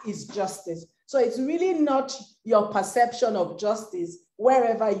them, that is justice. So it's really not your perception of justice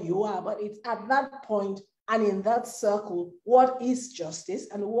wherever you are, but it's at that point and in that circle, what is justice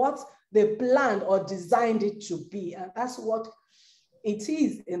and what they planned or designed it to be. And that's what it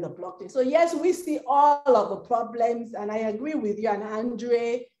is in the blockchain. So yes, we see all of the problems, and I agree with you and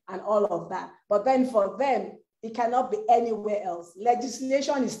Andre and all of that. But then for them, it cannot be anywhere else.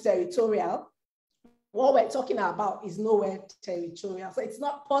 Legislation is territorial. What we're talking about is nowhere territorial. So it's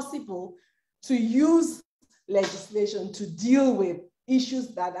not possible to use legislation to deal with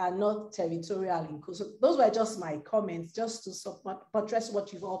issues that are not territorial. So those were just my comments, just to buttress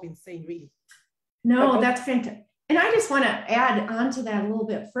what you've all been saying, really. No, okay. That's fantastic. And I just want to add on to that a little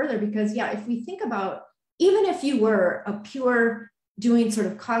bit further, because yeah, if we think about, even if you were a pure doing sort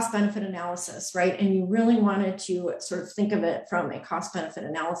of cost benefit analysis, right? And you really wanted to sort of think of it from a cost benefit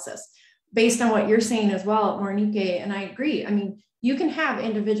analysis, based on what you're saying as well, Morinike, and I agree. I mean, you can have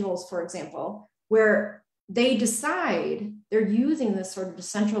individuals, for example, where they decide they're using this sort of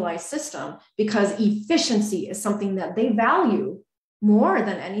decentralized system because efficiency is something that they value more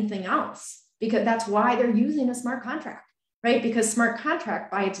than anything else, because that's why they're using a smart contract, right? Because smart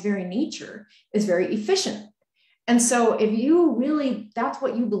contract by its very nature is very efficient. And so if you really, that's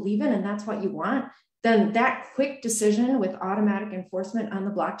what you believe in and that's what you want, then that quick decision with automatic enforcement on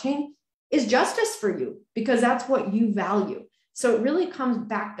the blockchain is justice for you, because that's what you value. So it really comes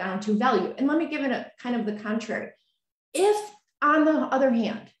back down to value. And let me give it a kind of the contrary. If, on the other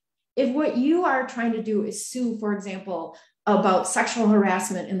hand, if what you are trying to do is sue, for example, about sexual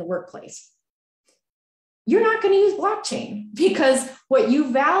harassment in the workplace, you're not going to use blockchain, because what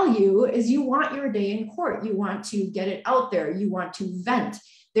you value is you want your day in court. You want to get it out there. You want to vent.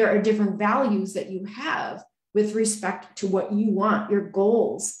 There are different values that you have with respect to what you want. Your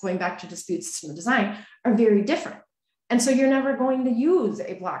goals, going back to dispute system design, are very different. And so you're never going to use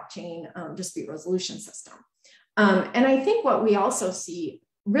a blockchain dispute resolution system. And I think what we also see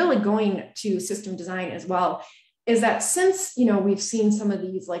really going to system design as well is that since, we've seen some of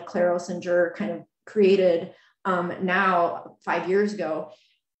these like Claros and Jur kind of created now 5 years ago,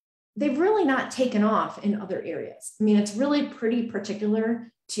 they've really not taken off in other areas. I mean, it's really pretty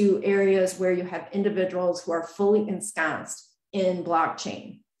particular to areas where you have individuals who are fully ensconced in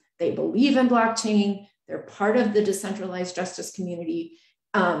blockchain. They believe in blockchain. They're part of the decentralized justice community.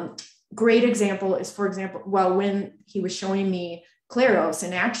 Great example is, for example, when he was showing me Claros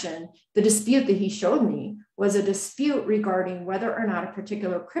in action, the dispute that he showed me was a dispute regarding whether or not a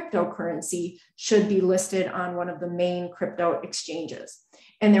particular cryptocurrency should be listed on one of the main crypto exchanges.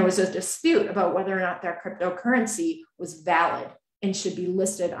 And there was a dispute about whether or not that cryptocurrency was valid and should be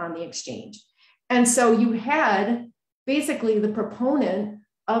listed on the exchange. And so you had basically the proponent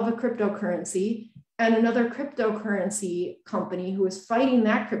of a cryptocurrency and another cryptocurrency company who was fighting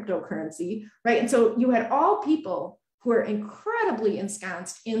that cryptocurrency, right? And so you had all people who are incredibly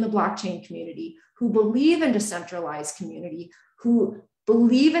ensconced in the blockchain community, who believe in decentralized community, who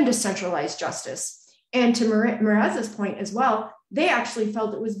believe in decentralized justice. And to Mirez's point as well, they actually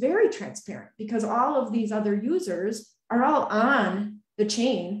felt it was very transparent because all of these other users are all on the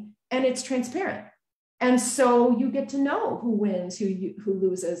chain and it's transparent. And so you get to know who wins, who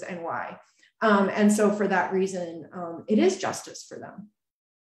loses, and why. And so for that reason, it is justice for them.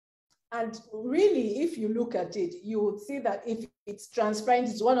 And really, if you look at it, you would see that if it's transparent,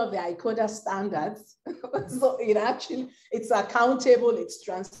 it's one of the ICODA standards. So it's accountable, it's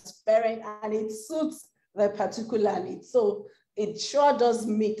transparent, and it suits the particular need. So it sure does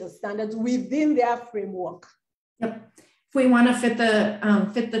meet the standards within their framework. Yep. If we want to fit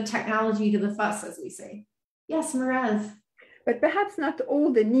the technology to the fuss, as we say. Yes, Mirez. But perhaps not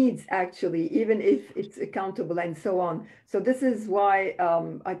all the needs, actually, even if it's accountable and so on. So this is why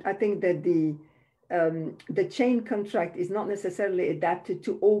I think that the chain contract is not necessarily adapted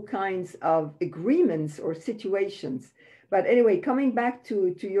to all kinds of agreements or situations. But anyway, coming back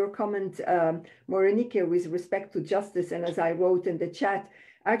to your comment, Morenike, with respect to justice, and as I wrote in the chat,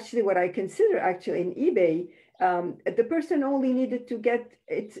 actually what I consider actually in eBay, the person only needed to get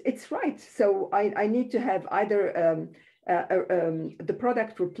it's right. So I need to have either the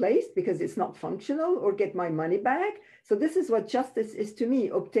product replaced because it's not functional, or get my money back. So this is what justice is to me,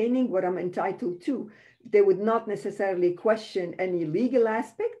 obtaining what I'm entitled to. They would not necessarily question any legal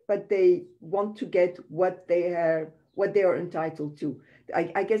aspect, but they want to get what they are entitled to.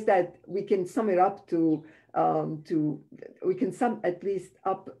 I guess that we can sum it up we can sum at least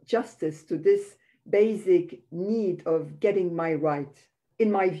up justice to this basic need of getting my right,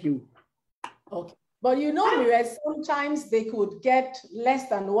 in my view. Okay. But Mirez, sometimes they could get less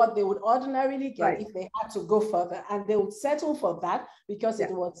than what they would ordinarily get if they had to go further, and they would settle for that because it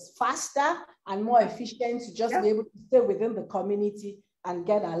was faster and more efficient to just be able to stay within the community and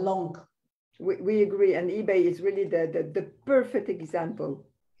get along. We agree, and eBay is really the perfect example.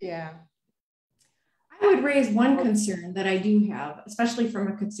 Yeah. I would raise one concern that I do have, especially from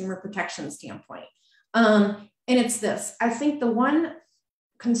a consumer protection standpoint. And it's this. I think the one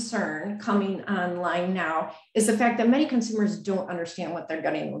concern coming online now is the fact that many consumers don't understand what they're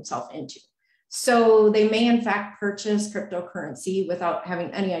getting themselves into. So they may in fact purchase cryptocurrency without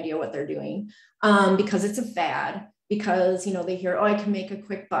having any idea what they're doing, because it's a fad, because they hear, oh, I can make a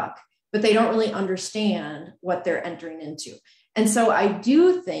quick buck, but they don't really understand what they're entering into. And so I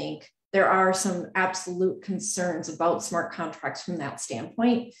do think there are some absolute concerns about smart contracts from that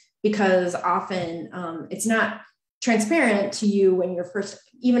standpoint, because often it's not transparent to you when you're first,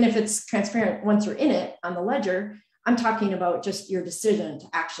 even if it's transparent once you're in it on the ledger. I'm talking about just your decision to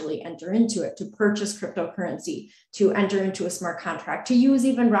actually enter into it, to purchase cryptocurrency, to enter into a smart contract, to use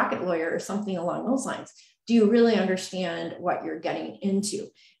even Rocket Lawyer or something along those lines. Do you really understand what you're getting into?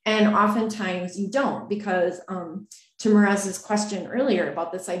 And oftentimes you don't, because to Mirez's question earlier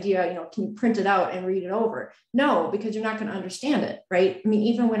about this idea, can you print it out and read it over? No, because you're not going to understand it, right? I mean,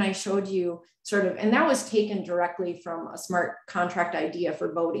 even when I showed you and that was taken directly from a smart contract idea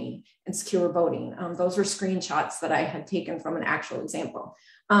for voting and secure voting. Those were screenshots that I had taken from an actual example.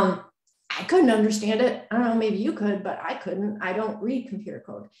 I couldn't understand it. I don't know, maybe you could, but I couldn't. I don't read computer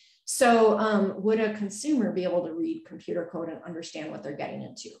code. So would a consumer be able to read computer code and understand what they're getting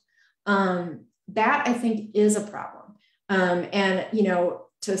into? That I think is a problem. And, you know,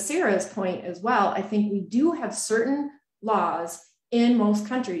 to Sarah's point as well, I think we do have certain laws in most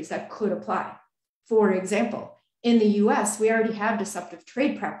countries that could apply. For example, in the US, we already have deceptive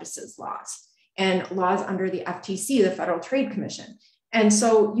trade practices laws and laws under the FTC, the Federal Trade Commission. And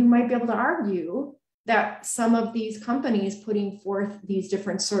so you might be able to argue that some of these companies putting forth these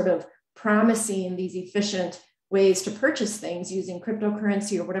different sort of promising these efficient ways to purchase things using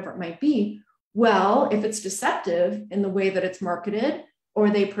cryptocurrency or whatever it might be, well, if it's deceptive in the way that it's marketed, or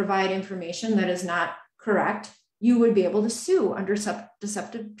they provide information that is not correct, you would be able to sue under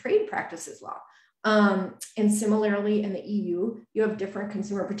deceptive trade practices law. And similarly, in the EU, you have different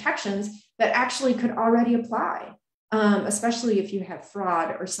consumer protections that actually could already apply, especially if you have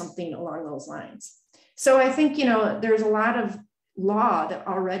fraud or something along those lines. So I think, you know, there's a lot of law that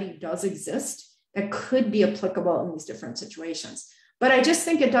already does exist that could be applicable in these different situations. But I just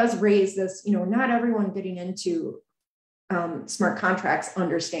think it does raise this, you know, not everyone getting into smart contracts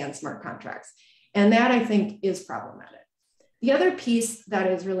understands smart contracts. And that I think is problematic. The other piece that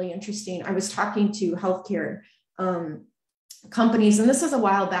is really interesting, I was talking to healthcare companies, and this was a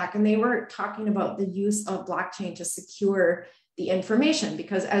while back, and they were talking about the use of blockchain to secure the information,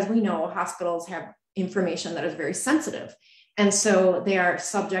 because as we know, hospitals have information that is very sensitive. And so they are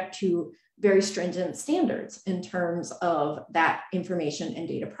subject to very stringent standards in terms of that information and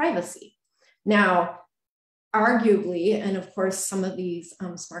data privacy. Now, arguably, and of course, some of these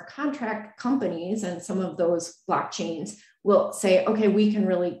smart contract companies and some of those blockchains will say, okay, we can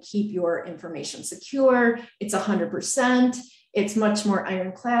really keep your information secure. It's 100%. It's much more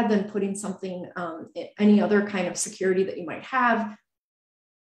ironclad than putting something, any other kind of security that you might have.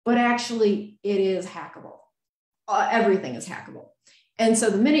 But actually, it is hackable. Everything is hackable. And so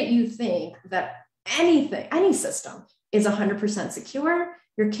the minute you think that anything, any system is 100% secure,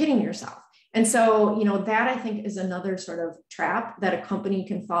 you're kidding yourself. And so, you know, that I think is another sort of trap that a company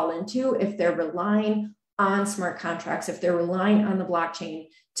can fall into if they're relying on smart contracts, if they're relying on the blockchain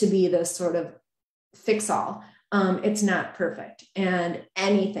to be this sort of fix-all. It's not perfect, and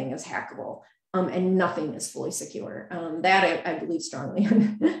anything is hackable, and nothing is fully secure. That I believe strongly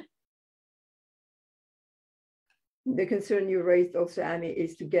in. The concern you raised also, Amy,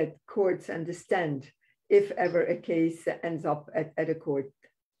 is to get courts understand if ever a case ends up at a court.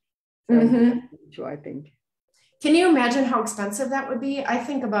 So I think. Can you imagine how expensive that would be? I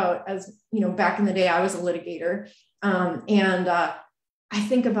think about, as you know, back in the day, I was a litigator, and I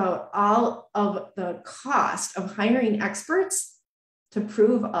think about all of the cost of hiring experts to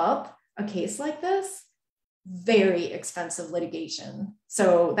prove up a case like this. Very expensive litigation.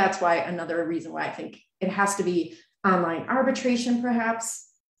 So that's why another reason why I think it has to be online arbitration, perhaps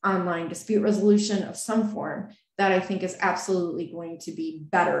online dispute resolution of some form, that I think is absolutely going to be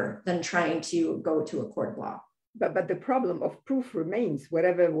better than trying to go to a court of law. But the problem of proof remains,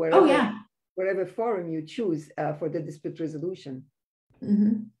 whatever forum you choose for the dispute resolution.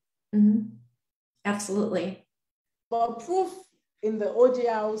 Absolutely. But proof in the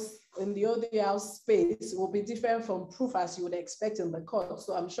ODR space will be different from proof as you would expect in the court.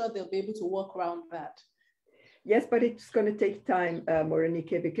 So I'm sure they'll be able to work around that. Yes, but it's going to take time,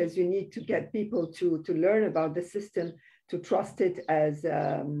 Morenike, because you need to get people to learn about the system, to trust it, as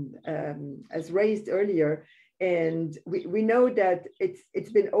raised earlier. And we know that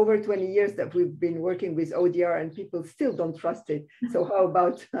it's been over 20 years that we've been working with ODR, and people still don't trust it. So how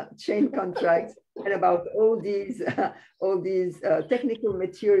about chain contracts and about all these technical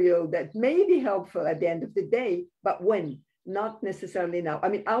material that may be helpful at the end of the day, but when? Not necessarily now. I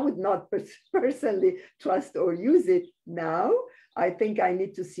mean, I would not personally trust or use it now. I think I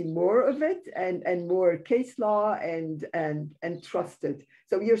need to see more of it and more case law and trust it.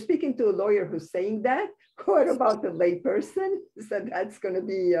 So you're speaking to a lawyer who's saying that. What about a layperson? So that's going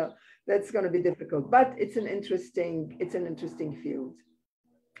to be difficult. But it's an interesting field.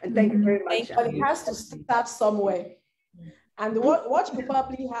 And thank you very much. But it has to start somewhere. And what you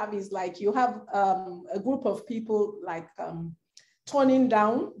probably have is like you have a group of people like turning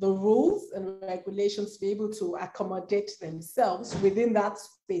down the rules and regulations to be able to accommodate themselves within that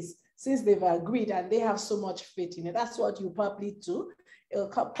space, since they've agreed and they have so much faith in it. That's what you probably do.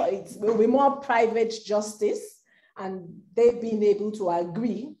 It will be more private justice, and they've been able to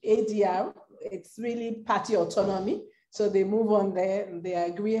agree. ADR, it's really party autonomy. So they move on there and they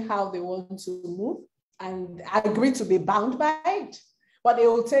agree how they want to move and agree to be bound by it. but it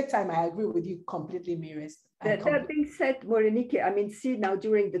will take time. I agree with you completely, Mireille. That being said, Morenike, I mean, see now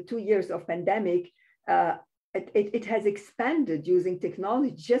during the 2 years of pandemic, it has expanded using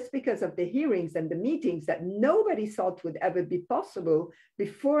technology just because of the hearings and the meetings that nobody thought would ever be possible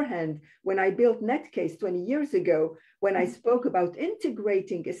beforehand. When I built Netcase 20 years ago, when I spoke about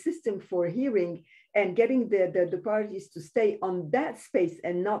integrating a system for hearing and getting the parties to stay on that space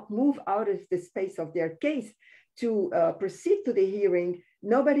and not move out of the space of their case to proceed to the hearing,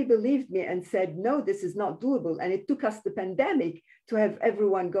 nobody believed me and said, no, this is not doable. And it took us the pandemic to have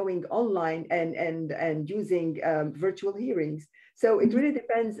everyone going online and using virtual hearings. So it really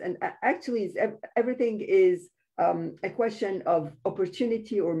depends. And actually, everything is a question of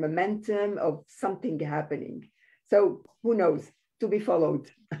opportunity or momentum of something happening. So who knows? To be followed.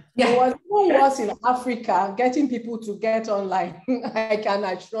 Yeah. It was worse in Africa, getting people to get online. I can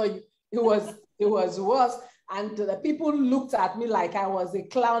assure you, it was worse. And the people looked at me like I was a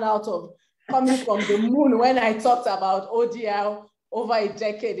clown out of coming from the moon when I talked about ODR over a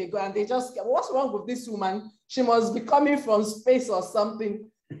decade ago. And they just, what's wrong with this woman? She must be coming from space or something.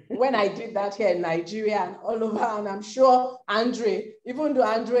 When I did that here in Nigeria and all over, and I'm sure Andre, even though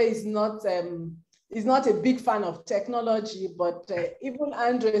Andre is not a big fan of technology, but even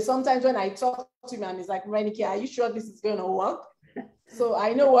Andre, sometimes when I talk to him and he's like, Renike, are you sure this is going to work? So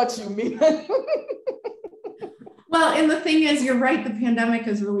I know what you mean. Well, and the thing is, you're right, the pandemic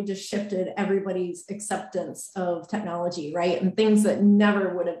has really just shifted everybody's acceptance of technology, right? And things that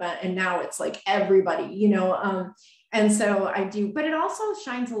never would have been, and now it's like everybody, you know, and so I do, but it also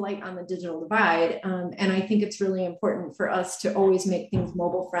shines a light on the digital divide. And I think it's really important for us to always make things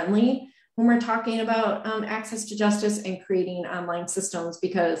mobile friendly when we're talking about access to justice and creating online systems,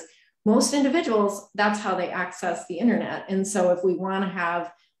 because most individuals, that's how they access the internet. And so if we want to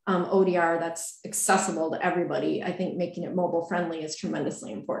have ODR that's accessible to everybody, I think making it mobile friendly is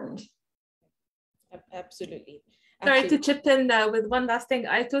tremendously important. Absolutely. Sorry to chip in with one last thing.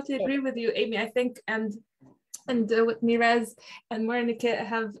 I totally agree with you, Amy. I think, and what Mireille and Morenike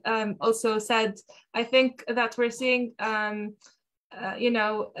have also said, I think that we're seeing, you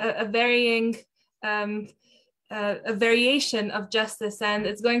know, a variation of justice, and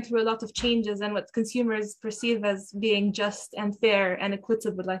it's going through a lot of changes, and what consumers perceive as being just and fair and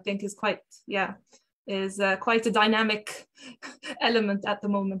equitable, I think is quite a dynamic element at the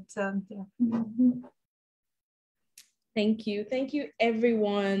moment. Yeah. Thank you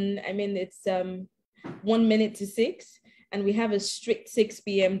everyone. I mean, it's 1 minute to 6 and we have a strict 6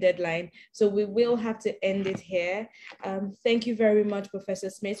 p.m. deadline. So we will have to end it here. Thank you very much, Professor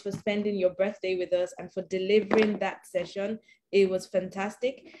Schmitz, for spending your birthday with us and for delivering that session. It was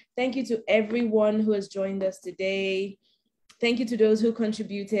fantastic. Thank you to everyone who has joined us today. Thank you to those who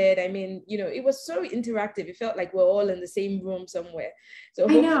contributed. I mean, you know, it was so interactive. It felt like we're all in the same room somewhere. So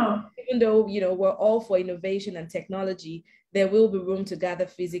I know. Even though, you know, we're all for innovation and technology, there will be room to gather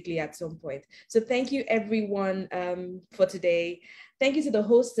physically at some point. So thank you everyone for today. Thank you to the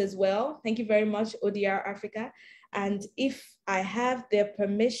hosts as well. Thank you very much, ODR Africa. And if I have their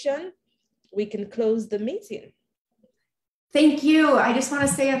permission, we can close the meeting. Thank you. I just want to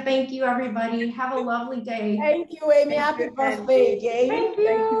say a thank you, everybody. Have a lovely day. Thank you, Amy. Happy birthday again. Thank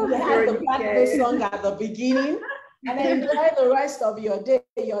you. We had the birthday song at the beginning. And enjoy the rest of your day.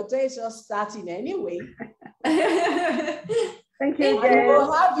 Your day is just starting anyway. Thank you again.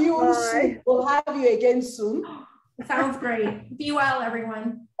 We'll have you soon. We'll have you again soon. Sounds great. Be well,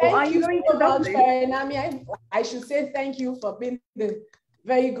 everyone. Thank you so much, Perenami. I should say thank you for being the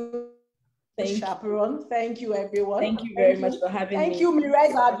very good chaperone. Thank you, everyone. Thank you very much for having me. Thank you,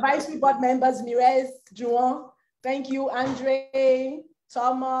 Mireille, our advisory board members, Mireille, Juan. Thank you, Andre,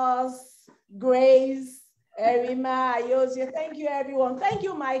 Thomas, Grace, Erima, Ayosia. Thank you, everyone. Thank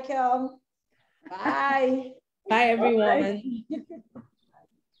you, Michael. Bye. Bye, everyone. Bye.